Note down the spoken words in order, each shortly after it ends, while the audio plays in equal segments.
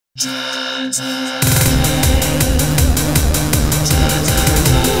Hey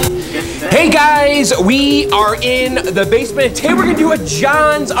guys, we are in the basement. Today we're gonna do a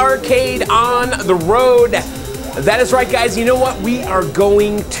John's Arcade on the road. That is right, guys. You know what? We are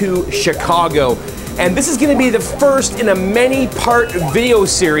going to Chicago. And this is gonna be the first in a many-part video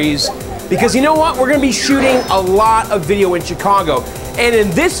series because you know what? We're gonna be shooting a lot of video in Chicago. And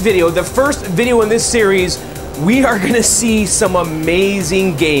in this video, the first video in this series, we are gonna see some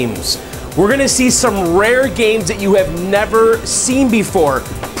amazing games. We're gonna see some rare games that you have never seen before,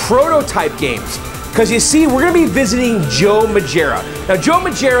 prototype games. Because you see, we're gonna be visiting Joe Magiera. Now, Joe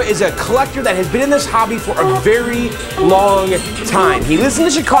Magiera is a collector that has been in this hobby for a very long time. He lives in the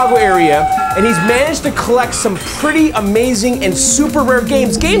Chicago area, and he's managed to collect some pretty amazing and super rare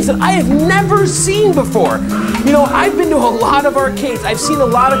games, games that I have never seen before. You know, I've been to a lot of arcades. I've seen a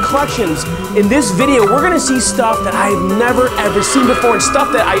lot of collections. In this video, we're gonna see stuff that I've never ever seen before, and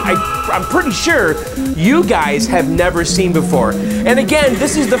stuff that I'm pretty sure you guys have never seen before. And again,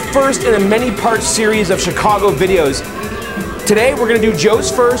 this is the first in a many-part series of Chicago videos. Today, we're gonna do Joe's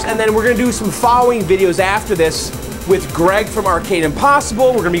first, and then we're gonna do some following videos after this with Greg from Arcade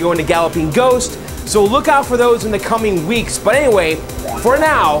Impossible. We're gonna be going to Galloping Ghost. So look out for those in the coming weeks. But anyway, for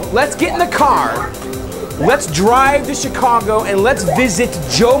now, let's get in the car. Let's drive to Chicago and let's visit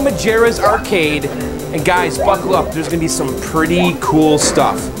Joe Magiera's arcade. And guys, buckle up. There's gonna be some pretty cool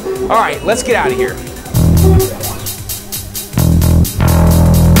stuff. All right, let's get out of here.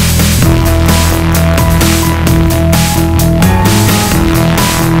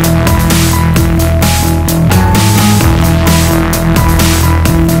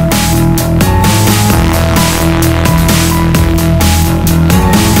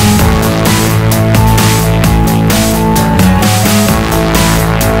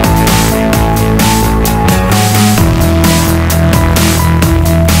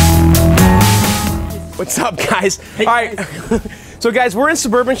 What's up, guys? Hey, all right. So, guys, we're in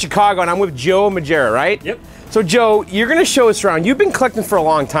suburban Chicago, and I'm with Joe Magiera, right? Yep. So, Joe, you're going to show us around. You've been collecting for a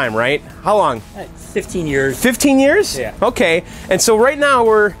long time, right? How long? 15 years. 15 years? Yeah. Okay. And so right now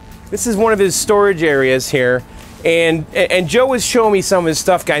this is one of his storage areas here, and Joe was showing me some of his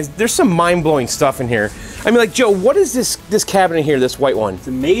stuff, guys. There's some mind-blowing stuff in here. I mean, like, Joe, what is this cabinet here? This white one? It's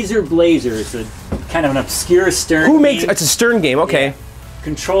a Mazer Blazer. It's a kind of an obscure Stern. Who makes? game. It's a Stern game. Okay. Yeah.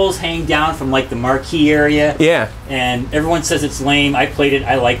 Controls hang down from like the marquee area. Yeah. And everyone says it's lame. I played it.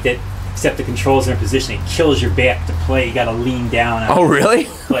 I liked it. Except the controls are in position. It kills your back to play. You got to lean down. Oh, really?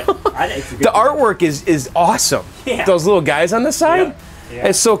 But it's a good the artwork is awesome. Yeah. Those little guys on the side. Yeah. Yeah.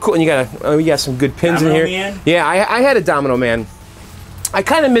 It's so cool. And you got some good pins Domino in here. Man? Yeah, I had a Domino Man. I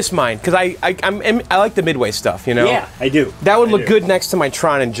kind of miss mine because I like the Midway stuff, you know. Yeah, I do. That would look good next to my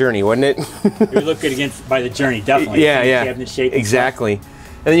Tron and Journey, wouldn't it? It would look good against by the Journey, definitely. Yeah, yeah. Cabinet shape. Exactly.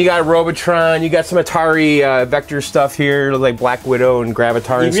 And then you got a Robotron. You got some Atari Vector stuff here, like Black Widow and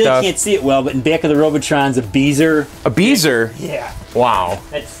Gravatar and stuff. You really can't see it well, but in back of the Robotron's a Beezer. A Beezer? Yeah. Wow.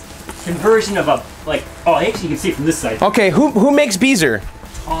 That's conversion of a oh, actually you can see it from this side. Okay, who makes Beezer?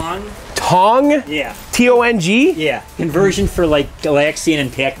 Tong. Tong? Yeah. T-O-N-G? Yeah. Conversion for like Galaxian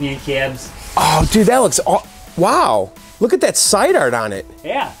and Pac-Man cabs. Oh, dude, that looks wow. Look at that side art on it.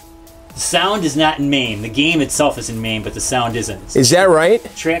 Yeah. The sound is not in MAME. The game itself is in MAME, but the sound isn't. Is that right?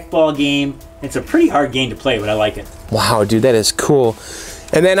 Trackball game. It's a pretty hard game to play, but I like it. Wow, dude, that is cool.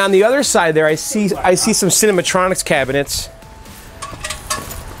 And then on the other side there, I see some Cinematronics cabinets.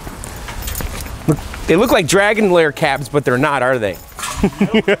 They look like Dragon Lair cabs, but they're not, are they?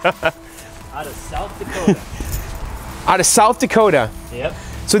 Nope. Out of South Dakota. Out of South Dakota. Yep.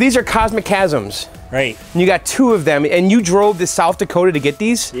 So these are Cosmic Chasms. Right. And you got 2 of them, and you drove to South Dakota to get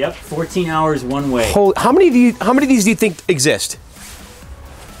these? Yep. 14 hours one way. Holy, how many of these do you think exist?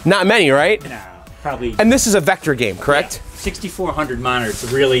 Not many, right? Nah, probably. And this is a Vector game, correct? Yeah. 6400 monitor. It's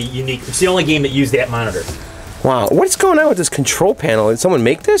a really unique. It's the only game that used that monitor. Wow. What's going on with this control panel? Did someone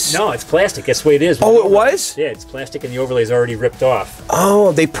make this? No, it's plastic. That's the way it is. Oh, it was? Yeah, it's plastic and the overlay is already ripped off.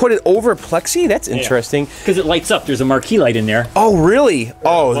 Oh, they put it over plexi? That's interesting. Because it lights up. There's a marquee light in there. Oh, really?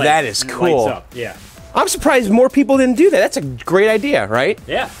 Oh, Lights, that is and it cool. Lights up. Yeah. I'm surprised more people didn't do that. That's a great idea, right?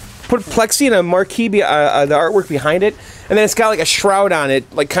 Yeah. Put plexi and a marquee, the artwork behind it, and then it's got like a shroud on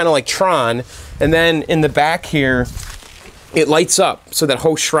it, like kind of like Tron, and then in the back here, it lights up, so that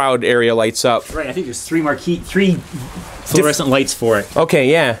whole shroud area lights up. Right, I think there's 3 fluorescent lights for it. Okay,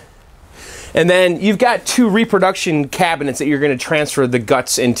 yeah. And then you've got 2 reproduction cabinets that you're going to transfer the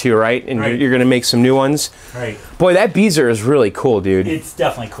guts into, right? And you're going to make some new ones. Right. Boy, that Beezer is really cool, dude. It's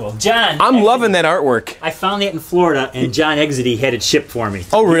definitely cool. John. I'm loving that artwork. I found that in Florida, and John Exity had it shipped for me.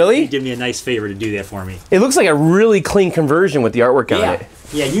 Oh, really? He did me a nice favor to do that for me. It looks like a really clean conversion with the artwork on it.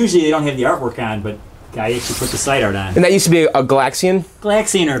 Yeah, usually they don't have the artwork on, but I actually put the side art on. And that used to be a Galaxian?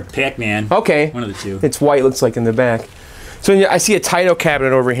 Galaxian or Pac-Man. Okay. One of the two. It's white, looks like in the back. So I see a Taito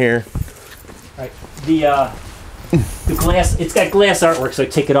cabinet over here. Right. The glass, it's got glass artwork, so I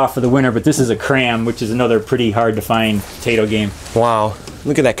take it off for the winter, but this is a Kram, which is another pretty hard to find Taito game. Wow.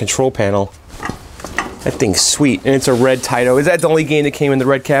 Look at that control panel. That thing's sweet. And it's a red Taito. Is that the only game that came in the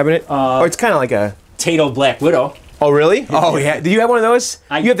red cabinet? Oh, it's kind of like a... Taito Black Widow. Oh, really? Oh, yeah. Do you have one of those?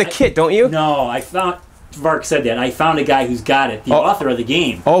 You have the kit, don't you? No, I found... Vark said that. I found a guy who's got it, the author of the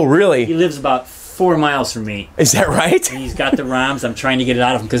game. Oh, really? He lives about 4 miles from me. Is that right? And he's got the ROMs. I'm trying to get it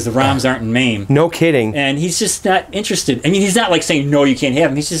out of him because the ROMs aren't in MAME. No kidding. And he's just not interested. I mean, he's not like saying, no, you can't have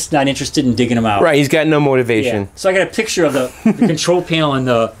them. He's just not interested in digging them out. Right, he's got no motivation. Yeah. So I got a picture of the control panel and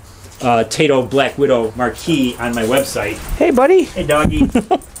the Taito Black Widow marquee on my website. Hey, buddy. Hey, doggy.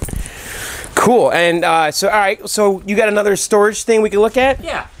 Cool. And so, all right, so you got another storage thing we can look at?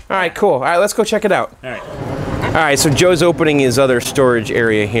 Yeah. All right, cool. All right, let's go check it out. All right. All right, so Joe's opening his other storage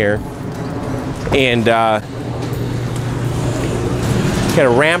area here. And got a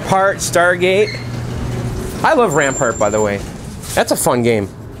Rampart, Stargate. I love Rampart, by the way. That's a fun game.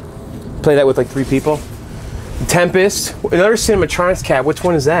 Play that with like 3 people. Tempest, another Cinematronics cab. Which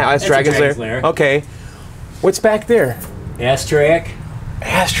one is that? Oh, that's Dragon's Lair. Okay. What's back there? Astrac.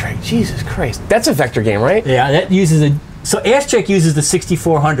 Astrac, Jesus Christ. That's a vector game, right? Yeah, that uses a... So Astrac uses the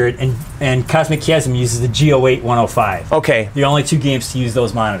 6400 and Cosmic Chasm uses the G08 105. Okay. The only 2 games to use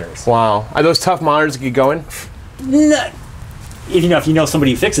those monitors. Wow. Are those tough monitors to get going? No. If you know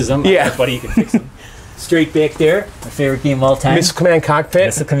somebody who fixes them, yeah. Everybody who can fix them. Straight back there, my favorite game of all time. Missile Command Cockpit?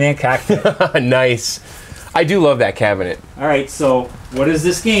 Missile Command Cockpit. Nice. I do love that cabinet. All right, so what is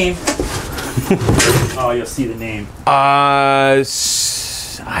this game? Oh, you'll see the name.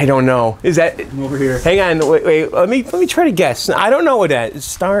 I don't know. Is that... Come over here. Hang on, wait. Let me try to guess. I don't know what that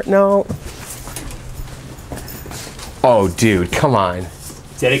is. No. Oh, dude, come on.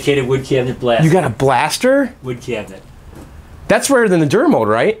 Dedicated wood cabinet blast. You got a blaster? Wood cabinet. That's rarer than the duramold,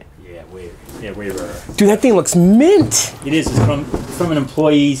 right? Yeah, way rarer. Dude, that thing looks mint. It is. It's from an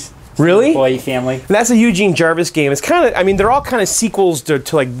employee's... Really? Employee family. That's a Eugene Jarvis game. It's kind of, I mean, they're all kind of sequels to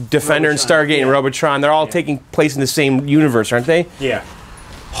like Defender and Stargate and Robotron. They're all taking place in the same universe, aren't they? Yeah.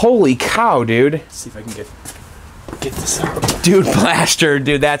 Holy cow, dude. Let's see if I can get this out. Dude, blaster,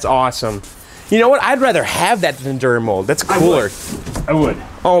 dude, that's awesome. You know what? I'd rather have that than Duramold. That's cooler. I would.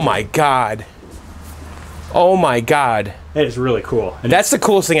 Oh my god. Oh my god. That is really cool. And that's the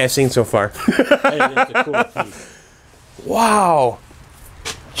coolest thing I've seen so far. That is a cool piece. Wow.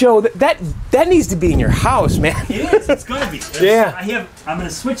 Joe, that needs to be in your house, man. It is. It's gonna be. Yeah. I'm gonna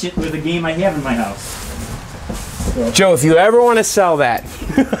switch it with a game I have in my house. So. Joe, if you ever want to sell that.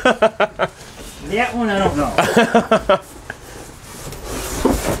 That one I don't know.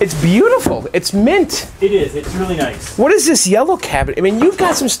 It's beautiful. It's mint. It is. It's really nice. What is this yellow cabinet? I mean, you've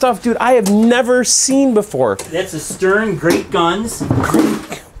got some stuff, dude, I have never seen before. That's a Stern Great Guns.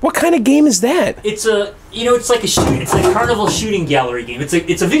 What kind of game is that? It's a, it's like it's a carnival shooting gallery game. It's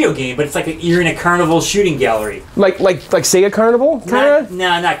a video game, but it's like you're in a carnival shooting gallery. Like Sega Carnival, kind of?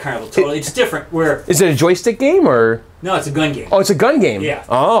 No, not carnival. Totally, it's different. Where is it a joystick game or? No, it's a gun game. Oh, it's a gun game. Yeah.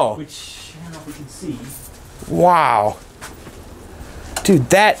 Oh. Which I don't know if we can see. Wow.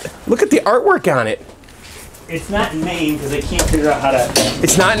 Dude, look at the artwork on it. It's not in MAME because I can't figure out how to.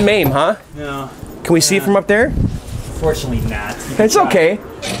 It's not in MAME, huh? No. Can we see it from up there? Fortunately not. It's okay.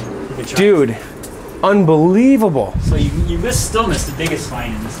 Dude, unbelievable. So you still missed the biggest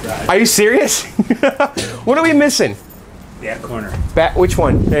find in this guy. Are you serious? What are we missing? That corner. Which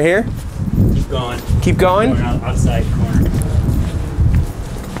one? Right here? Keep going. Keep going? Outside corner.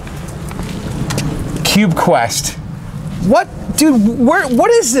 Cube Quest. What? Dude, what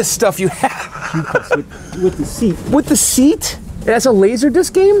is this stuff you have? Cube Quest with the seat. With the seat? That's a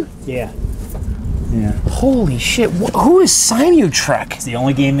Laserdisc game? Yeah. Yeah. Holy shit. Who is Cinematronics? It's the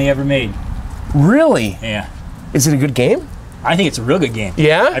only game they ever made. Really? Yeah. Is it a good game? I think it's a real good game.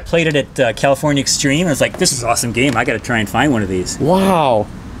 Yeah? I played it at California Extreme and I was like, this is an awesome game. I got to try and find one of these. Wow.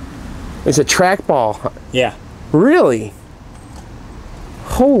 It's a trackball. Yeah. Really?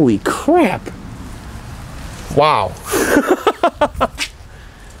 Holy crap. Wow.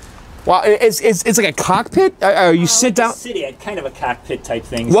 Wow, it's like a cockpit? You sit down? City, kind of a cockpit type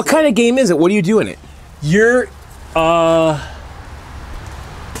thing. What kind of game is it? What do you do in it? You're,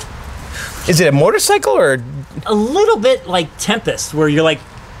 Is it a motorcycle or? A little bit like Tempest, where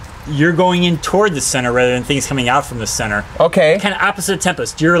you're going in toward the center rather than things coming out from the center. Okay. Kind of opposite of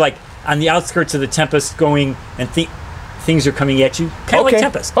Tempest. You're like on the outskirts of the Tempest going and things are coming at you. Kind of like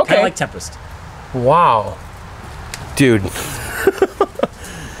Tempest. Okay. Kind of like Tempest. Wow. Dude.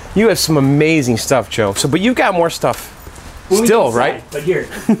 You have some amazing stuff, Joe. So, but you've got more stuff When we still, get inside, right? But here,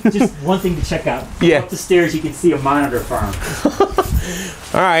 just one thing to check out. Yeah. Up the stairs, you can see a monitor farm.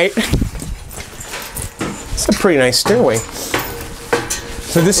 All right. It's a pretty nice stairway.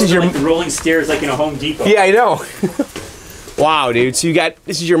 So this is your like the rolling stairs, like in a Home Depot. Yeah, I know. Wow, dude. So you got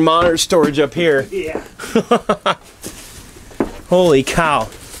this is your monitor storage up here. Yeah. Holy cow.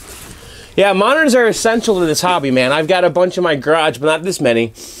 Yeah, monitors are essential to this hobby, man. I've got a bunch in my garage, but not this many.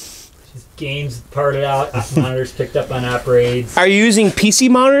 Just games parted out, monitors picked up on operates. Are you using PC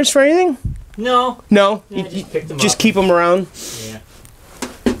monitors for anything? No. No. Yeah, just picked them Just up. keep them around. Yeah.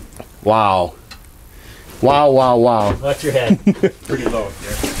 Wow. Wow, wow, wow. Watch your head. Pretty low up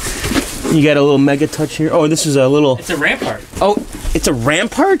there. You got a little mega touch here. Oh, this is a little. It's a rampart. Oh, it's a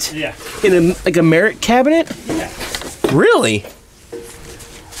rampart? Yeah. In a like a merit cabinet? Yeah. Really?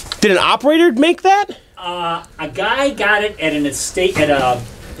 Did an operator make that? A guy got it at an estate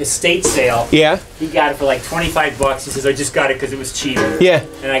sale. Yeah. He got it for like $25. He says, "I just got it because it was cheap." Yeah.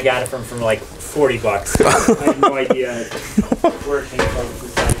 And I got it from like $40. I have no idea where it came from.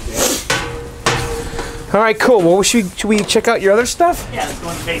 All right, cool. Well, should we check out your other stuff? Yeah, let's go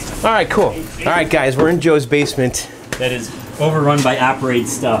in the basement. All right, cool. All right, guys, we're in Joe's basement. That is overrun by operate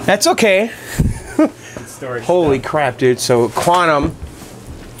stuff. That's okay. Storage Holy stuff. crap, dude. So, Quantum.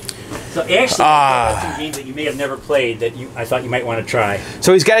 So actually, there are some games that you may have never played that I thought you might want to try.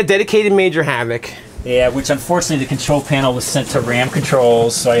 So, he's got a dedicated Major Havoc. Yeah, which unfortunately the control panel was sent to RAM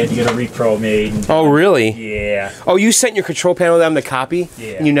Controls, so I had to get a repro made. Oh, really? Yeah. Oh, you sent your control panel to them to copy?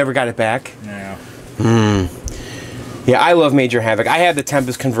 Yeah. And you never got it back? No. Yeah, I love Major Havoc. I have the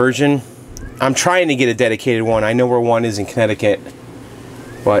Tempest conversion. I'm trying to get a dedicated one. I know where one is in Connecticut.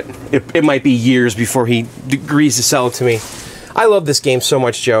 But it might be years before he agrees to sell it to me. I love this game so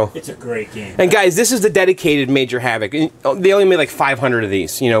much, Joe. It's a great game. And guys, this is the dedicated Major Havoc. They only made like 500 of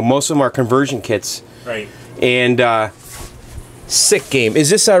these. You know, most of them are conversion kits. Right. And sick game.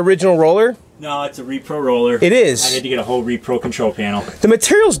 Is this an original roller? No, it's a repro roller. It is. I had to get a whole repro control panel. The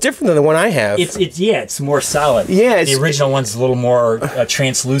material's different than the one I have. It's more solid. Yeah, the original one's a little more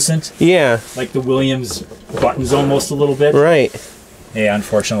translucent. Yeah. Like the Williams buttons almost a little bit. Right. Yeah,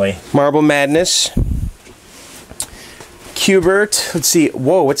 unfortunately. Marble Madness. Cubert. Let's see.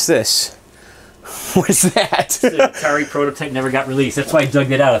 Whoa, what's this? What's that? The Atari prototype never got released. That's why I dug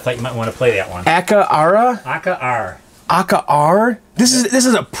that out. I thought you might want to play that one. Akka Arrh? Akka Arrh. Akka Arrh? This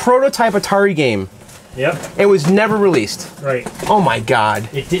is a prototype Atari game. Yep. It was never released. Right. Oh my god.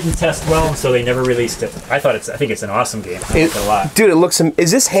 It didn't test well, so they never released it. I think it's an awesome game. I like it a lot. Dude, it looks. Is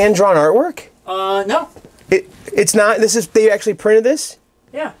this hand drawn artwork? No. It's not. They actually printed this.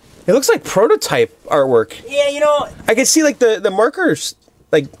 Yeah. It looks like prototype artwork. Yeah, you know. I can see like the markers.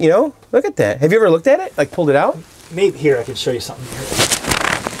 Like, you know, look at that. Have you ever looked at it? Like pulled it out? Maybe here I can show you something.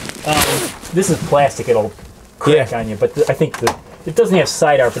 This is plastic. It'll crack on you, but I think it doesn't have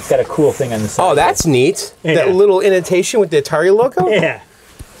side art, but it's got a cool thing on the side. Oh, that's neat. Yeah. That little indentation with the Atari logo? Yeah.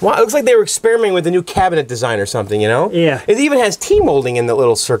 Wow, it looks like they were experimenting with a new cabinet design or something, you know? Yeah. It even has T-molding in the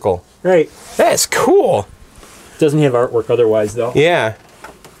little circle. Right. That's cool. Doesn't have artwork otherwise, though. Yeah.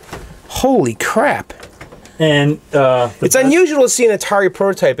 Holy crap. And it's unusual to see an Atari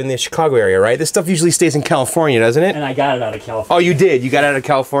prototype in the Chicago area, right? This stuff usually stays in California, doesn't it? And I got it out of California. Oh, you did? You got it out of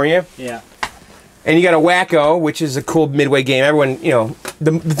California? Yeah. And you got a Wacko, which is a cool midway game. Everyone, you know,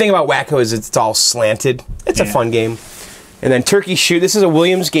 the thing about Wacko is it's all slanted. It's a fun game. And then Turkey Shoot. This is a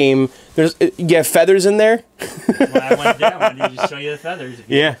Williams game. You have feathers in there? Well, I wanted to just show you the feathers if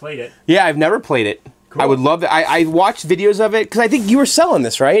you haven't played it. Yeah, I've never played it. Cool. I would love that. I watched videos of it, because I think you were selling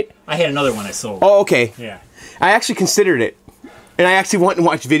this, right? I had another one I sold. Oh, okay. Yeah. I actually considered it. And I actually went and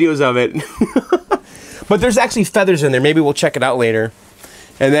watched videos of it. But there's actually feathers in there. Maybe we'll check it out later.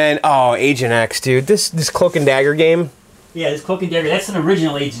 And then, oh, Agent X, dude. This Cloak and Dagger game. Yeah, this Cloak and Dagger, that's an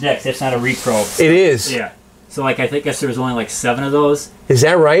original Agent X. That's not a repro. It is. Yeah. So, like, I guess there was only like 7 of those. Is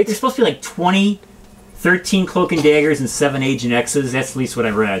that right? There's supposed to be like 13 Cloak and Daggers and 7 Agent X's. That's at least what I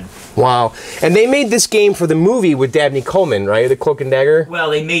read. Wow. And they made this game for the movie with Dabney Coleman, right? The Cloak and Dagger? Well,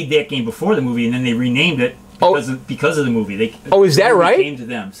 they made that game before the movie, and then they renamed it because of the movie. Oh, is that right? Came to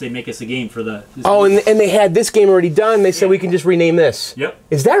them, so they make us a game for the... Oh, and they had this game already done. They said we can just rename this. Yep.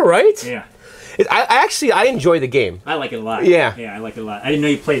 Is that right? Yeah. I enjoy the game. I like it a lot. Yeah. Yeah, I like it a lot. I didn't know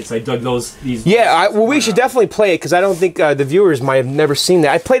you played it, so I dug these... Yeah, well, we should definitely play it, because I don't think the viewers might have never seen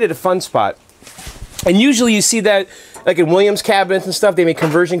that. I played it at Fun Spot. And usually you see that, like in Williams cabinets and stuff, they make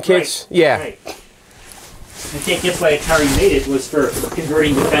conversion kits. Right. Yeah. Right. I think that's why Atari made it, was for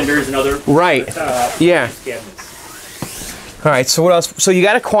converting Defenders and other yeah. cabinets. All right, so what else? So you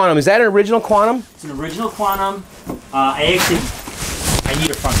got a Quantum. Is that an original Quantum? It's an original Quantum. I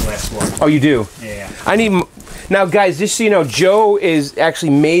need a front glass for. Oh, you do? Yeah. I need... Now, guys, just so you know, Joe is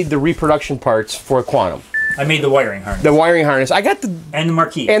actually made the reproduction parts for Quantum. I made the wiring harness. The wiring harness. I got the... And the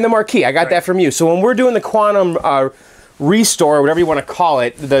marquee. And the marquee. I got that from you. So when we're doing the Quantum restore, or whatever you want to call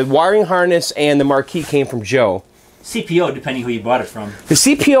it, the wiring harness and the marquee came from Joe. CPO, depending who you bought it from. The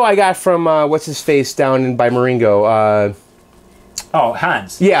CPO I got from, what's his face, down by Marengo. Oh,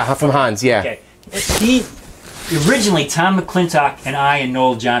 Hans. Yeah, from Hans, yeah. Okay. Originally, Tom McClintock and I and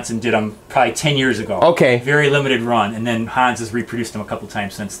Noel Johnson did them probably 10 years ago. Okay. Very limited run, and then Hans has reproduced them a couple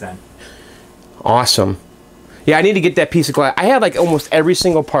times since then. Awesome. Yeah, I need to get that piece of glass. I have like almost every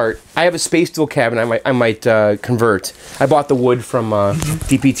single part. I have a space duel cabinet I might convert. I bought the wood from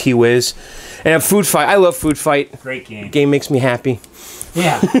DPT Wiz. And a Food Fight. I love Food Fight. Great game. Game makes me happy.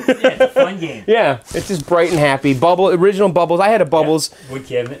 Yeah, it's a fun game. Yeah, it's just bright and happy. Original Bubbles. I had a Bubbles. Yeah. Wood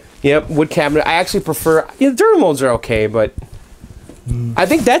cabinet. Yep, wood cabinet. I actually prefer... Yeah, the Duramolds are okay, but... I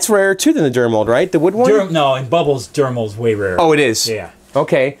think that's rarer too than the Duramold, right? The wood one? No, in Bubbles, Duramold's way rarer. Oh, it is? Yeah.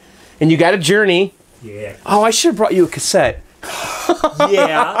 Okay. And you got a Journey. Yeah. Oh, I should have brought you a cassette.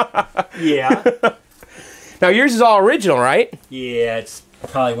 Yeah. Yeah. Now, yours is all original, right? Yeah, it's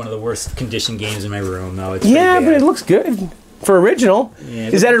probably one of the worst conditioned games in my room. No, it's yeah, but it looks good for original. Yeah,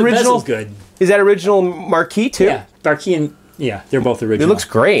 is that original? The bezel's good. Is that original marquee too? Yeah, marquee and yeah, they're both original. It looks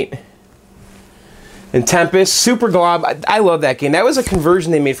great. And Tempest, Super Glob. I love that game. That was a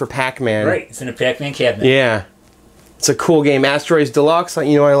conversion they made for Pac-Man. Right, it's in a Pac-Man cabinet. Yeah, it's a cool game. Asteroids Deluxe.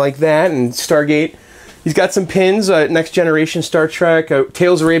 You know, I like that. And Stargate. He's got some pins. Next Generation Star Trek.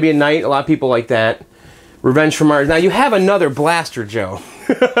 Tales of Arabian Night. A lot of people like that. Revenge from Mars. Now you have another blaster, Joe.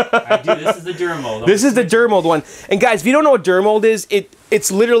 I do. This is the Duramold. This is the Duramold one. And guys, if you don't know what Duramold is,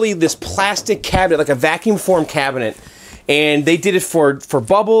 it's literally this plastic cabinet, like a vacuum form cabinet. And they did it for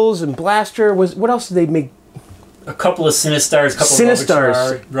Bubbles and Blaster. What else did they make? A couple of Sinistars, a couple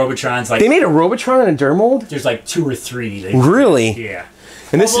of Robotrons. Like they made a Robotron and a Duramold? There's like 2 or 3. Really? Yeah.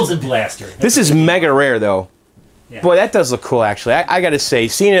 And Bubbles and Blaster. This is mega rare, though. Yeah. Boy, that does look cool, actually. I got to say,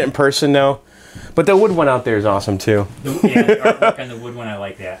 seeing it in person, though. But the wood one out there is awesome, too. Yeah, the artwork on the wood one, I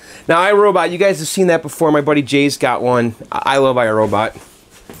like that. Now, iRobot, you guys have seen that before. My buddy Jay's got one. I love iRobot.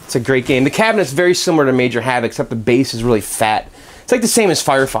 It's a great game. The cabinet's very similar to Major Havoc, except the base is really fat. It's like the same as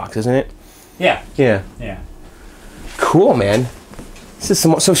Firefox, isn't it? Yeah. Yeah. Yeah. Cool, man. This is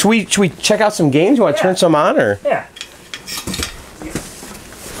some, so should we check out some games? You want to turn some on, or? Yeah.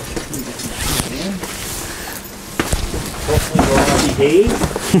 Hopefully we'll all behave.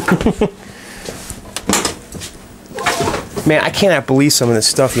 Man, I cannot believe some of the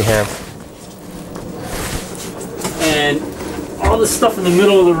stuff you have. And all the stuff in the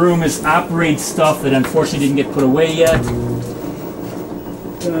middle of the room is operate stuff that unfortunately didn't get put away yet.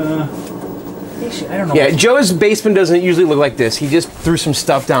 Actually, I don't know. Yeah, Joe's basement doesn't usually look like this. He just threw some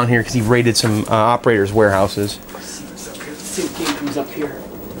stuff down here because he raided some operators' warehouses. Let's see what game comes up here.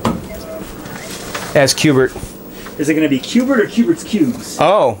 As Cubert. Is it going to be Cubert or Cubert's Cubes?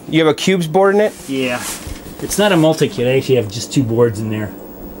 Oh, you have a Cubes board in it? Yeah. It's not a multi-kit. I actually have just 2 boards in there.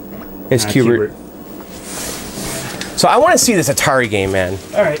 It's Cubert. So I want to see this Atari game, man.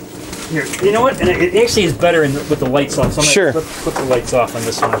 All right. Here. You know what? And it actually is better with the lights off. So I'm sure. Going to put the lights off on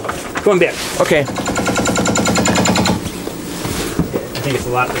this one. Going back. Okay. I think it's a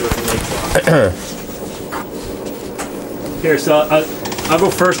lot better with the lights off. Here, so I'll go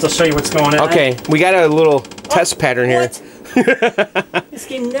first. I'll show you what's going on. Okay. We got a little test pattern here. This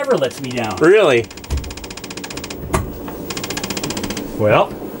game never lets me down. Really? Well.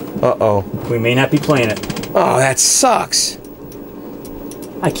 Uh-oh. We may not be playing it. Oh, that sucks.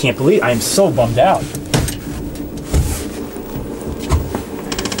 I can't believe I am so bummed out.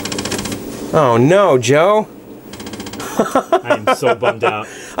 Oh no, Joe. I am so bummed out.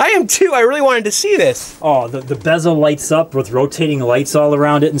 I am too. I really wanted to see this. Oh, the bezel lights up with rotating lights all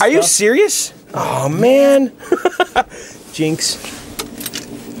around it and Are stuff. you serious? Oh man. Jinx.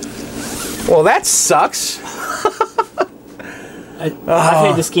 Well, that sucks. I've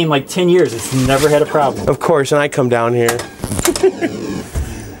had this game like 10 years. It's never had a problem. Of course, and I come down here.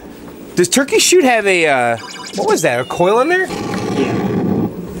 Does Turkey Shoot have a, what was that, a coil in there? Yeah.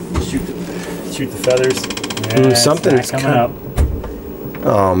 Shoot the feathers. Ooh, something's coming up.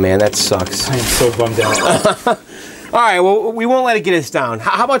 Oh man, that sucks. I am so bummed out. All right, well, we won't let it get us down.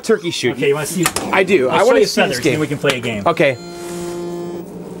 How about Turkey Shoot? Okay, you want to see? I do. I want to see feathers, this game. then we can play a game. Okay.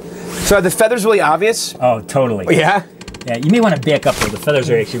 So are the feathers really obvious? Oh, totally. Yeah? Yeah, you may want to back up though. The feathers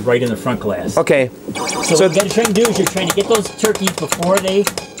are actually right in the front glass. Okay. So what you're trying to do is you're trying to get those turkeys before they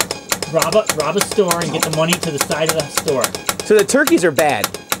rob a store and get the money to the side of the store. So the turkeys are bad.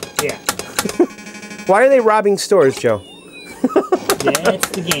 Yeah. Why are they robbing stores, Joe? That's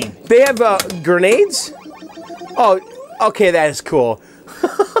the game. They have grenades? Oh, okay, that is cool.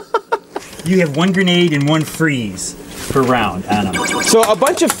 You have 1 grenade and 1 freeze per round on them. So a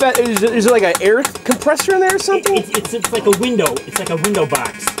bunch of is it like an air compressor in there or something? It's like a window. It's like a window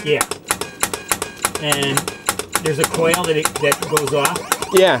box. Yeah. And there's a coil that goes off.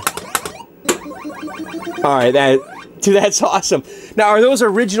 Yeah. All right, dude, that's awesome. Now, are those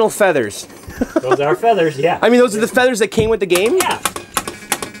original feathers? Those are feathers, yeah. I mean, those are the feathers that came with the game? Yeah.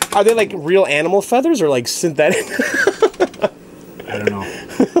 Are they like real animal feathers or like synthetic? I don't know.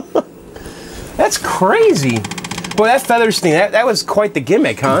 That's crazy. Boy, that feathers thing, that was quite the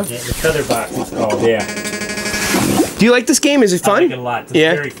gimmick, huh? Yeah, the feather box is called, yeah. Do you like this game? Is it fun? I like it a lot. It's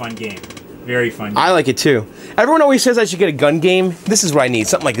a very fun game. Very fun game. I like it too. Everyone always says I should get a gun game. This is what I need,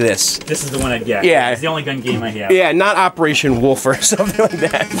 something like this. This is the one I'd get. Yeah. It's the only gun game I have. Yeah, not Operation Wolf or something like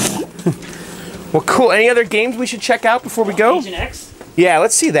that. Well, cool. Any other games we should check out before we go? Agent X? Yeah,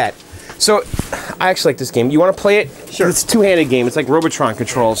 let's see that. So, I actually like this game. You want to play it? Sure. It's a two-handed game. It's like Robotron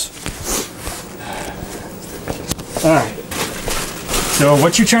controls. Alright. So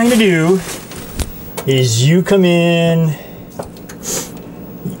what you're trying to do is you come in,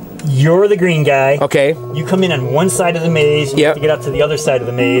 you're the green guy. Okay. You come in on one side of the maze, you have to get out to the other side of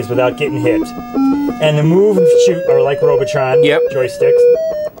the maze without getting hit. And the move and shoot are like Robotron joysticks.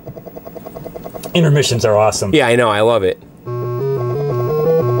 Intermissions are awesome. Yeah, I know. I love it.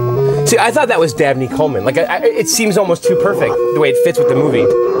 See, I thought that was Dabney Coleman. Like, it seems almost too perfect the way it fits with the movie.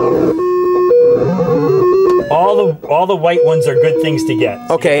 All the white ones are good things to get.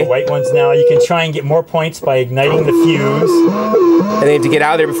 So okay. The white ones now. You can try and get more points by igniting the fuse. And they have to get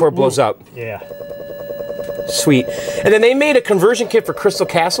out of there before it blows up. Yeah. Sweet. And then they made a conversion kit for Crystal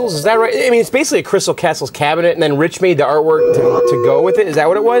Castles. Is that right? I mean, it's basically a Crystal Castles cabinet, and then Rich made the artwork to go with it. Is that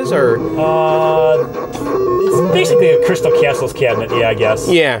what it was, or? It's basically a Crystal Castles cabinet. Yeah, I guess.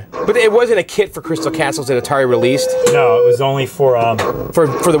 Yeah, but it wasn't a kit for Crystal Castles that Atari released. No, it was only for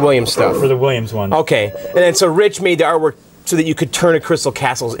the Williams stuff. For the Williams one. Okay, and then so Rich made the artwork so that you could turn a Crystal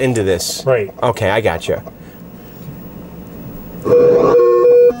Castles into this. Right. Okay, I gotcha.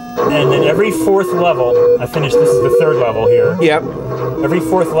 And then every 4th level, I finished, this is the 3rd level here. Yep. Every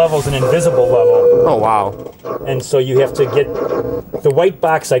 4th level is an invisible level. Oh, wow. And so you have to get, the white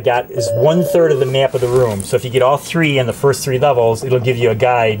box I got is 1/3 of the map of the room. So if you get all 3 in the first 3 levels, it'll give you a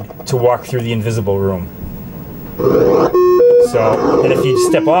guide to walk through the invisible room. So, and if you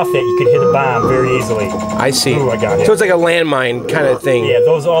step off it, you could hit a bomb very easily. I see. Ooh, I got it. So it's like a landmine kind of thing. Yeah,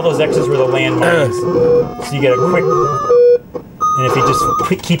 all those X's were the landmines. So you get a quick... And if you just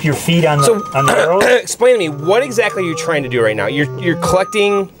keep your feet on the arrows. Explain to me, what exactly are you trying to do right now? You're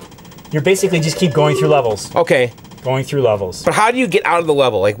collecting. You're basically just keep going through levels. Okay. Going through levels. But how do you get out of the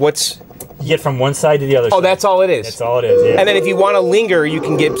level? Like, what's? You get from one side to the other side. Oh, that's all it is. That's all it is. Yeah. And then if you want to linger, you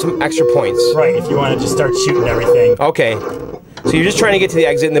can get some extra points. Right. If you want to just start shooting everything. Okay. So you're just trying to get to the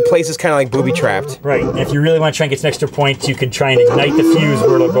exit, and the place is kind of like booby-trapped. Right. And if you really want to try and get some extra points, you can try and ignite the fuse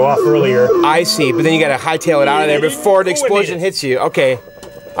where it'll go off earlier. I see. But then you got to hightail it out of there before the explosion hits you. Okay.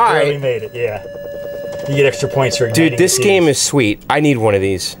 All right. Barely made it. Yeah. You get extra points for igniting. Dude, this game is sweet. I need one of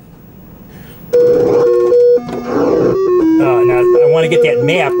these. Now, I want to get that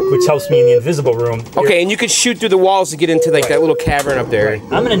map, which helps me in the invisible room. Okay, and you could shoot through the walls to get into like that little cavern up there. Right.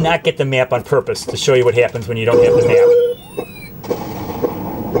 I'm going to not get the map on purpose to show you what happens when you don't have the map.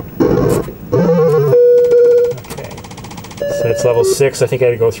 Okay. So that's level 6. I think I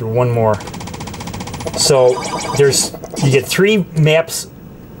had to go through one more. So you get 3 maps,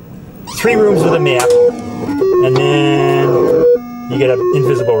 3 rooms with a map, and then you get an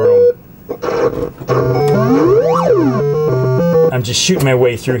invisible room. I'm just shooting my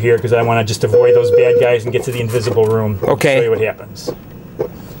way through here because I want to just avoid those bad guys and get to the invisible room. Okay. Show you what happens.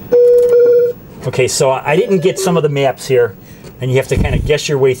 Okay, so I didn't get some of the maps here, and you have to kind of guess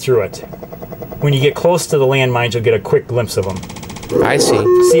your way through it. When you get close to the landmines, you'll get a quick glimpse of them. I see.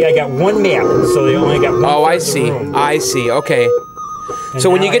 See, I got 1 map, so they only got 1 Oh, I of the see. room. I see. Okay. And So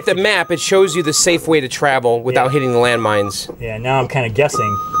when now you get the map, it shows you the safe way to travel without hitting the landmines. Yeah, now I'm kind of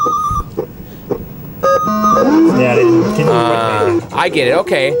guessing. Yeah, they didn't make it. I get it.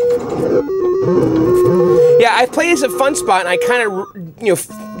 Okay. Yeah, I played as a fun spot, and I kind of,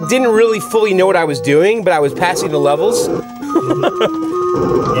 didn't really fully know what I was doing, but I was passing the levels. Yeah,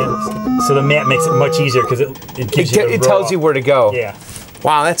 so the map makes it much easier because it gives you. It tells you where to go. Yeah.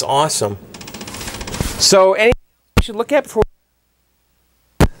 Wow, that's awesome. So, anything you should look at before?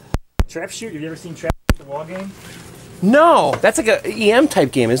 Trap Shoot. Have you ever seen Trap Shoot, the wall game? No, that's like a EM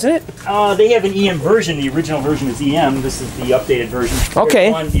type game, isn't it? They have an EM version. The original version is EM. This is the updated version.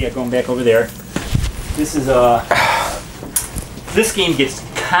 Okay. One, yeah, going back over there. This is a this game gets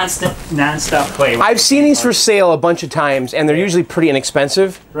constant, non-stop play. I've seen these for sale a bunch of times, and they're usually pretty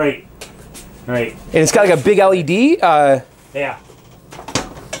inexpensive. Right. Right. And it's got like a big LED. Yeah.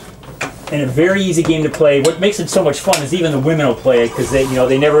 And a very easy game to play. What makes it so much fun is even the women will play it because they're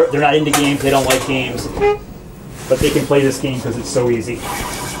not into games, they don't like games, but they can play this game because it's so easy.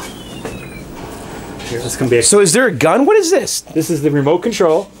 Here's this gonna be. So is there a gun? What is this? This is the remote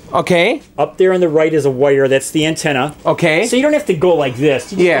control. Okay. Up there on the right is a wire. That's the antenna. Okay. So you don't have to go like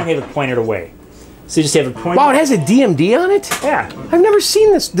this. You just don't have it pointed away. So you just have it pointed. Wow, it has a DMD on it? Yeah. I've never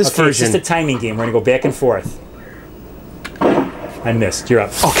seen this version. It's just a timing game. We're gonna go back and forth. I missed. You're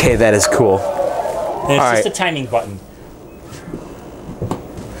up. Okay, that is cool. And it's just a timing button.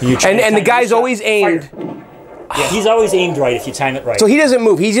 And the guy's always aimed. Yeah, he's always aimed right if you time it right. So he doesn't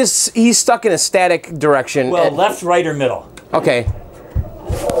move. He's stuck in a static direction. Well, left, right, or middle. Okay.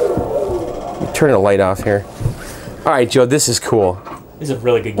 Turn the light off here. All right, Joe, this is cool. This is a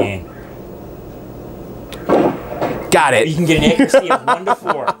really good game. Got it. You can get an accuracy of 1 to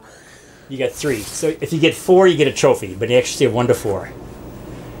 4. You get 3. So if you get 4, you get a trophy, but an accuracy of 1 to 4.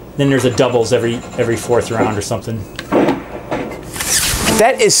 Then there's a doubles every 4th round or something.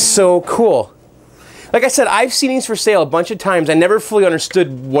 That is so cool. Like I said, I've seen these for sale a bunch of times. I never fully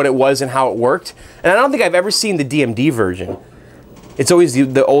understood what it was and how it worked. And I don't think I've ever seen the DMD version. It's always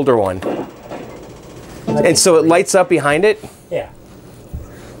the older one. And so it lights up behind it? Yeah.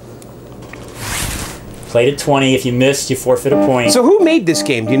 Played at 20. If you missed, you forfeit a point. So who made this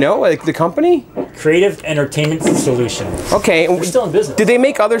game? Do you know? Like the company? Creative Entertainment Solutions. Okay. They're still in business. Did they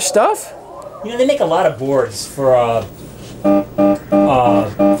make other stuff? You know, they make a lot of boards for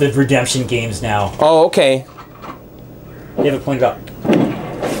the Redemption games now. Oh, okay. You have it pointed up.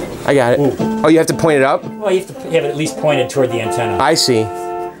 I got it. Ooh. Oh, you have to point it up? Well, you have to have it at least pointed toward the antenna. I see.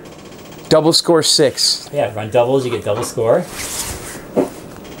 Double score 6. Yeah, run doubles, you get double score.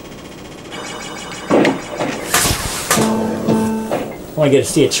 I want to get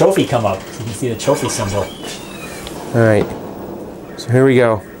to see a trophy come up, so you can see the trophy symbol. All right. So here we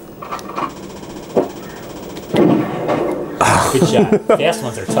go. Good shot. Fast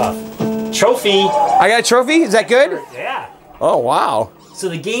ones are tough. Trophy! I got a trophy? Is that good? Yeah. Oh, wow. So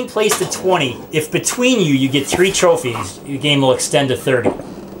the game plays to 20. If between you get 3 trophies, your game will extend to 30.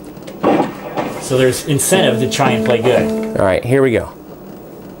 So there's incentive to try and play good. All right, here we go.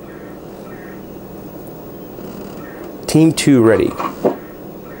 Team 2 ready.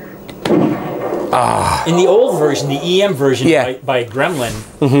 In the old version, the EM version by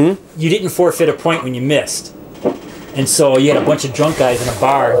Gremlin, you didn't forfeit a point when you missed. And so you had a bunch of drunk guys in a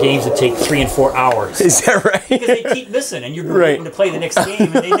bar, games that take 3 and 4 hours. Is that right? Because they keep missing, and you're waiting to play the next game,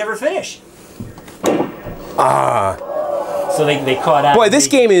 and they never finish. So they caught out. Boy, this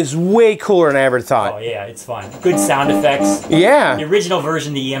game is way cooler than I ever thought. Oh yeah, it's fun. Good sound effects. Yeah. The original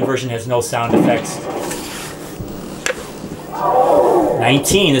version, the EM version, has no sound effects.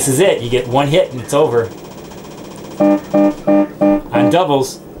 19, this is it. You get 1 hit and it's over. On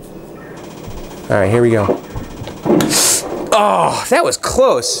doubles. All right, here we go. Oh, that was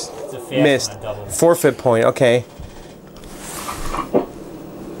close. It's a fast missed. On a double. Forfeit point, okay.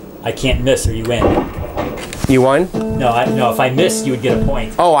 I can't miss or you win. You won? No, if I missed, you would get a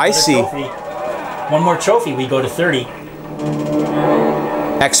point. Oh, I see. Trophy. 1 more trophy, we go to 30.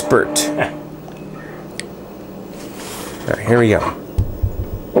 Expert. All right, here we go.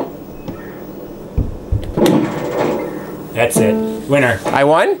 That's it. Winner. I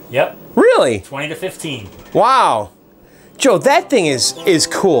won? Yep. Really? 20 to 15. Wow. Joe, that thing is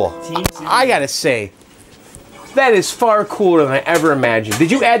cool. I gotta say, that is far cooler than I ever imagined.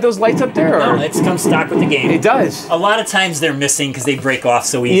 Did you add those lights up there? Or? No, it's come stock with the game. It does. A lot of times they're missing because they break off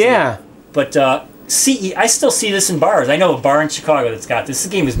so easy. Yeah. But I still see this in bars. I know a bar in Chicago that's got this.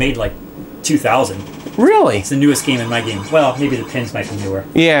 This game was made like 2000. Really? It's the newest game in my game. Well, maybe the pins might be newer.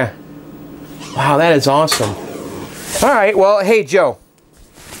 Yeah. Wow, that is awesome. All right, well, hey, Joe.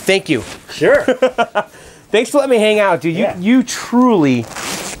 Thank you. Sure. Thanks for letting me hang out, dude. Yeah. You truly...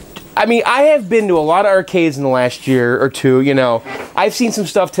 I mean, I have been to a lot of arcades in the last year or two, you know. I've seen some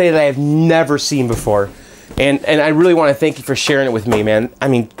stuff today that I have never seen before. And I really want to thank you for sharing it with me, man. I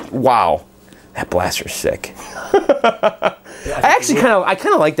mean, wow. That blaster's sick. Yeah, I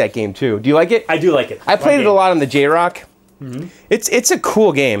kind of like that game too. Do you like it? I do like it. I played it a lot on the J-Rock. It's a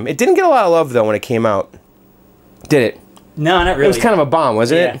cool game. It didn't get a lot of love though when it came out. Did it? No, not really. It was kind of a bomb,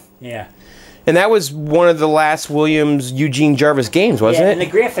 wasn't it? Yeah. And that was one of the last Williams Eugene Jarvis games, wasn't it? And the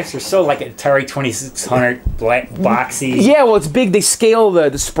graphics are so like Atari 2600, black, boxy. Yeah, well, it's big. They scale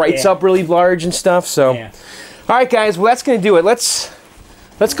the sprites up really large and stuff. So, all right, guys. Well, that's gonna do it. Let's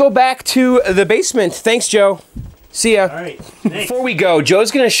go back to the basement. Thanks, Joe. See ya. All right. Thanks. Before we go,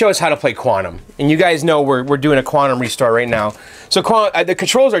 Joe's going to show us how to play Quantum. And you guys know we're doing a Quantum restore right now. So the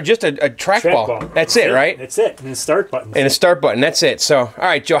controls are just a trackball. That's it, right? That's it. And a start button. And a start button. That's it. So, all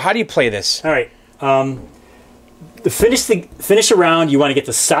right, Joe, how do you play this? All right. To finish a round, you want to get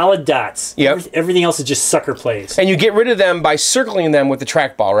the solid dots. Yep. Everything else is just sucker plays. And you get rid of them by circling them with the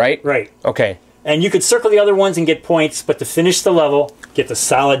trackball, right? Right. Okay. And you could circle the other ones and get points, but to finish the level, get the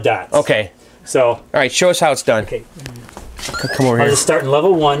solid dots. Okay. So. All right, show us how it's done. Okay. Come over here. I'll just start in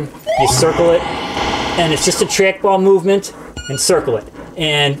level 1. You circle it, and it's just a trackball movement, and circle it.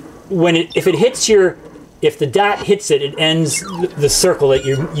 And if the dot hits it, it ends the circle that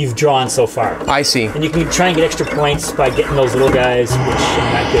you've drawn so far. I see. And you can try and get extra points by getting those little guys, which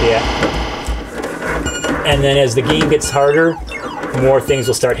I'm not good at. And then as the game gets harder, more things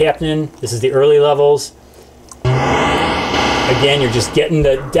will start happening. This is the early levels. Again, you're just getting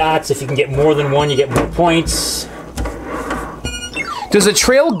the dots. If you can get more than one, you get more points. Does the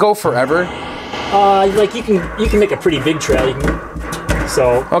trail go forever? Like you can make a pretty big trail.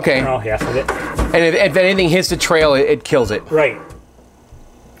 Okay. You know, half of it. And if anything hits the trail, it kills it. Right.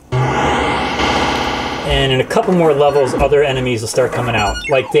 And in a couple more levels, other enemies will start coming out.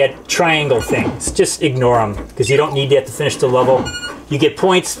 Like that triangle thing. Just ignore them, because you don't need that to finish the level. You get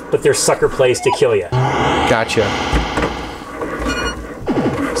points, but they're sucker plays to kill you. Gotcha.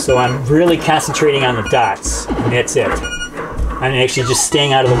 So I'm really concentrating on the dots, and that's it. I'm actually just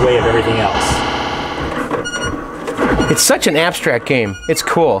staying out of the way of everything else. It's such an abstract game. It's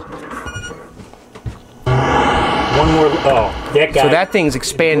cool. One more. Oh, that guy. So that thing's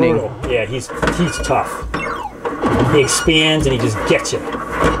expanding. Yeah, he's tough. He expands and he just gets you.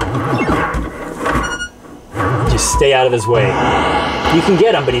 Just stay out of his way. You can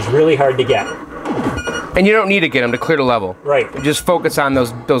get him, but he's really hard to get. And you don't need to get him to clear the level. Right. Just focus on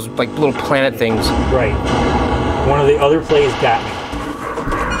those like little planet things. Right. One of the other plays got me.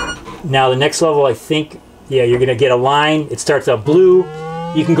 Now the next level, I think, yeah, you're gonna get a line. It starts out blue.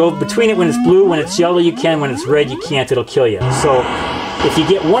 You can go between it when it's blue. When it's yellow, you can. When it's red, you can't. It'll kill you. So if you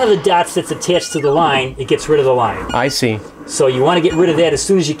get one of the dots that's attached to the line, it gets rid of the line. I see. So you want to get rid of that as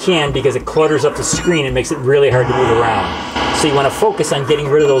soon as you can, because it clutters up the screen and makes it really hard to move around. So you want to focus on getting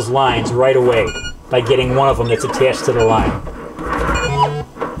rid of those lines right away by getting one of them that's attached to the line.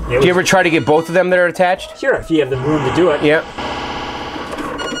 Do you ever try to get both of them that are attached? Sure, if you have the room to do it. Yep.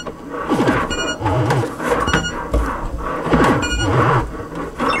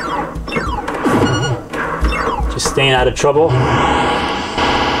 Just staying out of trouble.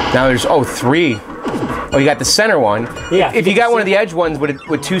 Now there's, 3. Oh, you got the center one. Yeah. If you got one of the edge ones,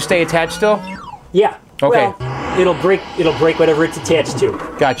 would 2 stay attached still? Yeah. Okay. Well, it'll break whatever it's attached to.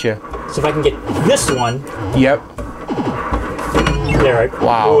 Gotcha. So if I can get this one. Yep. There.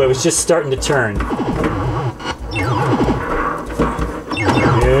 Wow. Oh, it was just starting to turn.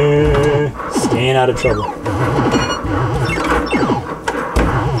 Staying out of trouble.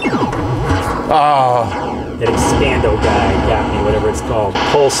 Oh. That Expando guy got me, whatever it's called.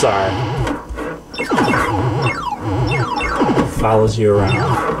 Pulsar. Follows you around.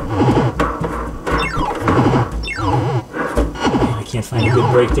 I can't find a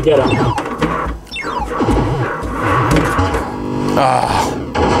good break to get him.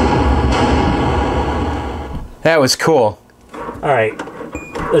 That was cool. Alright.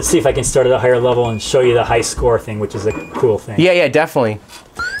 Let's see if I can start at a higher level and show you the high score thing, which is a cool thing. Yeah, definitely.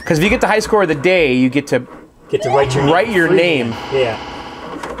 Because if you get the high score of the day, you get to write your name. Yeah.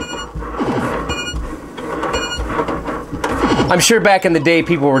 I'm sure back in the day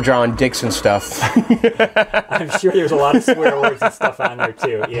people were drawing dicks and stuff. I'm sure there's a lot of swear words and stuff on there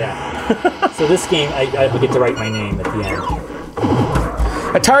too, yeah. So this game, I'll get to write my name at the end.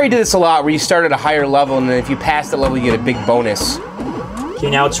 Atari did this a lot, where you start at a higher level, and then if you pass the level, you get a big bonus. Okay,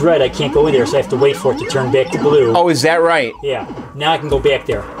 now it's red. I can't go in there, so I have to wait for it to turn back to blue. Oh, is that right? Yeah. Now I can go back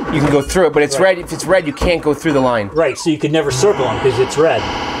there. You can go through it, but it's red. If it's red, you can't go through the line. Right, so you could never circle them, because it's red.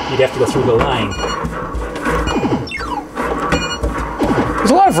 You'd have to go through the line.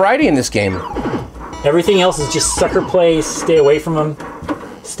 There's a lot of variety in this game. Everything else is just sucker plays. Stay away from them.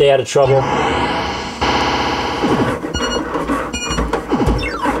 Stay out of trouble.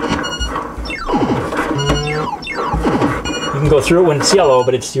 You can go through it when it's yellow,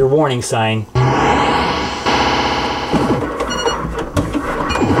 but it's your warning sign. I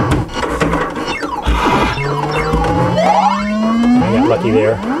got lucky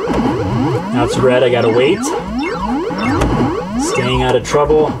there. Now it's red, I gotta wait. Staying out of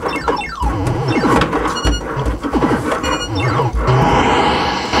trouble.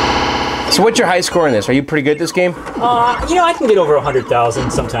 So what's your high score in this? Are you pretty good at this game? You know, I can get over 100,000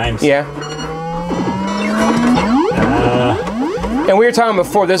 sometimes. Yeah. And we were talking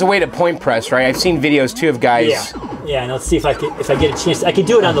before, there's a way to point press, right? I've seen videos too of guys. Yeah, and let's see if I get a chance. I could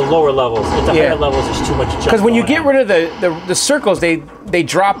do it on the lower levels. At the higher levels, there's too much jump. Because when you get rid of the circles, they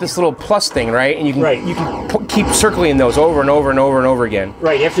drop this little plus thing, right? And you can keep circling those over and over and over and over again.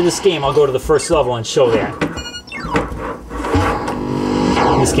 Right. After this game, I'll go to the first level and show that.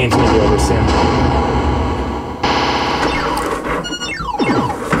 This game's gonna be over soon.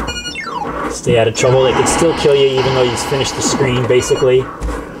 Stay out of trouble. They could still kill you even though you've finished the screen, basically.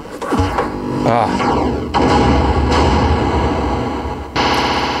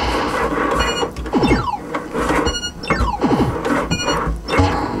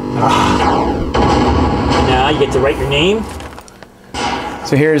 Now you get to write your name.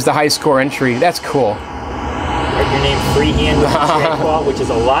 So here's the high score entry. That's cool. Write your name freehand with the trackball, which is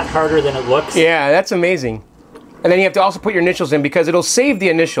a lot harder than it looks. Yeah, that's amazing. And then you have to also put your initials in because it'll save the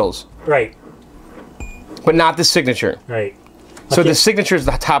initials. Right. But not the signature. Right. So the signature is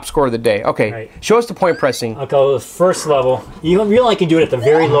the top score of the day. Okay. Right. Show us the point pressing. I'll go to the first level. You really can do it at the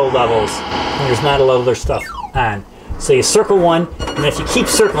very low levels when there's not a lot of other stuff on. So you circle one, and if you keep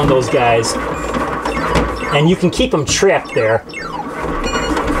circling those guys, and you can keep them trapped there.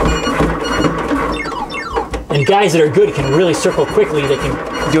 And guys that are good can really circle quickly. They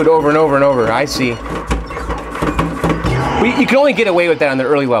can do it over and over and over. I see. You can only get away with that on the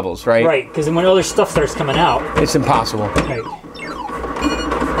early levels, right? Right, because when other stuff starts coming out, it's impossible. Right.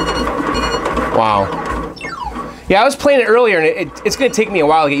 Wow. Yeah, I was playing it earlier, and it's going to take me a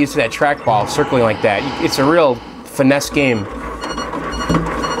while to get used to that trackball circling like that. It's a real finesse game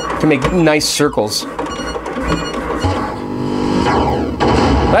to make nice circles.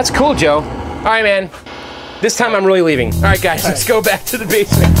 That's cool, Joe. All right, man. This time I'm really leaving. All right, guys, let's go back to the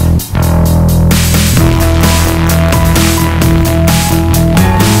basement.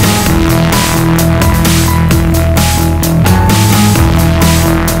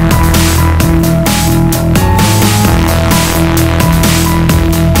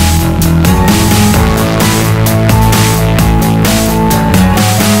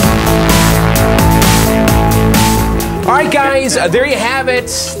 Guys, there you have it.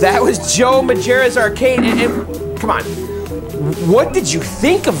 That was Joe Magiera's arcade. And come on, what did you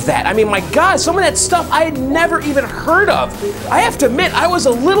think of that? I mean, my God, some of that stuff I had never even heard of. I have to admit, I was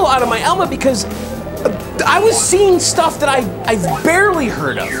a little out of my element because I was seeing stuff that I've barely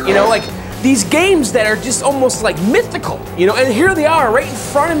heard of. You know, like these games that are just almost like mythical. You know, and here they are right in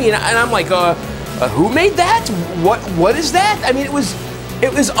front of me, and I'm like, who made that? What is that? I mean, it was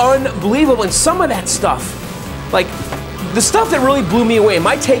unbelievable, and some of that stuff, like. The stuff that really blew me away,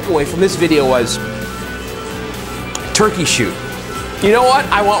 my takeaway from this video was turkey shoot. You know what?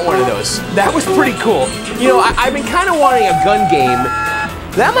 I want one of those. That was pretty cool. You know, I've been kind of wanting a gun game.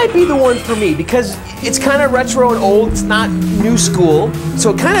 That might be the one for me because it's kind of retro and old. It's not new school, so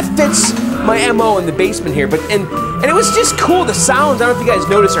it kind of fits my MO in the basement here. And it was just cool. The sounds, I don't know if you guys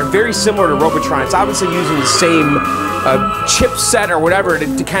noticed, are very similar to Robotron. It's obviously using the same chipset or whatever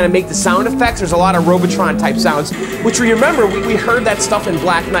to kind of make the sound effects. There's a lot of Robotron type sounds, which we remember we heard that stuff in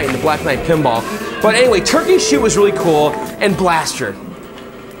Black Knight, in the Black Knight pinball. But anyway, Turkey Shoot was really cool, and Blaster.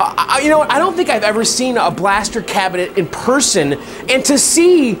 You know, I don't think I've ever seen a Blaster cabinet in person, and to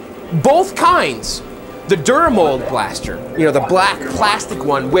see both kinds, the duramold Blaster, you know, the black plastic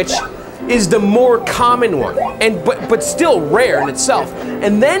one, which is the more common one, but still rare in itself,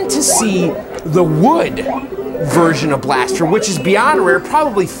 and then to see the wood version of Blaster, which is beyond rare.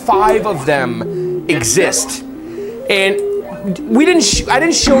 Probably 5 of them exist, and I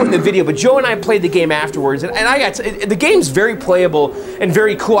didn't show it in the video, but Joe and I played the game afterwards, and the game's very playable and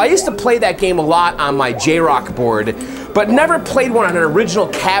very cool. I used to play that game a lot on my J-Rock board, but never played one on an original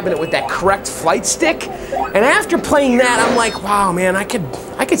cabinet with that correct flight stick. And after playing that, I'm like, wow, man, I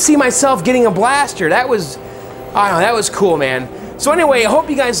could see myself getting a Blaster. That was, I don't know, that was cool, man. So anyway, I hope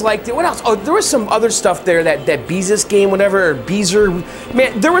you guys liked it. What else? Oh, there was some other stuff there, that Beezus game, whatever, or Beezer.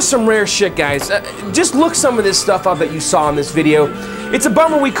 Man, there was some rare shit, guys. Just look some of this stuff up that you saw in this video. It's a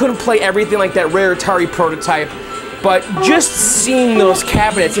bummer we couldn't play everything like that rare Atari prototype, but just seeing those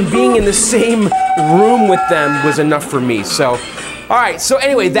cabinets and being in the same room with them was enough for me. So, all right, so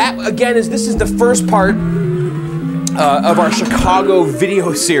anyway, that, again, this is the first part of our Chicago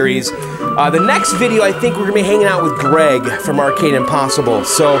video series. The next video, I think we're going to be hanging out with Greg from Arcade Impossible.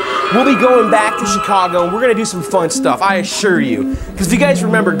 So we'll be going back to Chicago, and we're going to do some fun stuff, I assure you. Because if you guys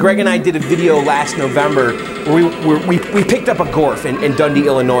remember, Greg and I did a video last November where we picked up a Gorf in Dundee,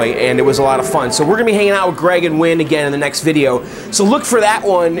 Illinois, and it was a lot of fun. So we're going to be hanging out with Greg and Win again in the next video. So look for that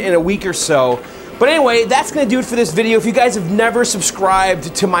one in a week or so. But anyway, that's gonna do it for this video. If you guys have never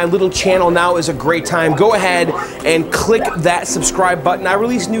subscribed to my little channel, now is a great time. Go ahead and click that subscribe button. I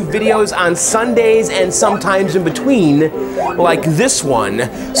release new videos on Sundays and sometimes in between, like this one.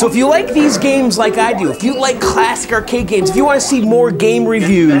 So if you like these games like I do, if you like classic arcade games, if you wanna see more game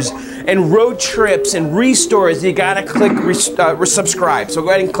reviews and road trips and restores, you gotta click subscribe. So go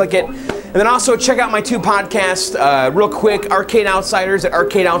ahead and click it. And then also check out my 2 podcasts real quick, Arcade Outsiders at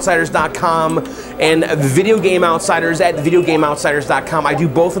arcadeoutsiders.com and Video Game Outsiders at videogameoutsiders.com. I do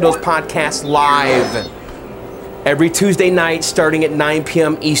both of those podcasts live every Tuesday night starting at 9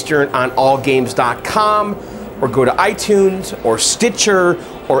 p.m. Eastern on allgames.com, or go to iTunes or Stitcher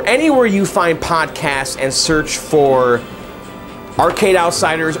or anywhere you find podcasts and search for Arcade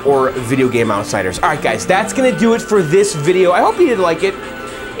Outsiders or Video Game Outsiders. All right, guys, that's going to do it for this video. I hope you did like it.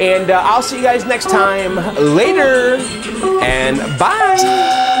 And I'll see you guys next time. Later. And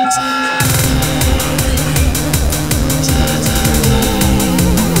bye.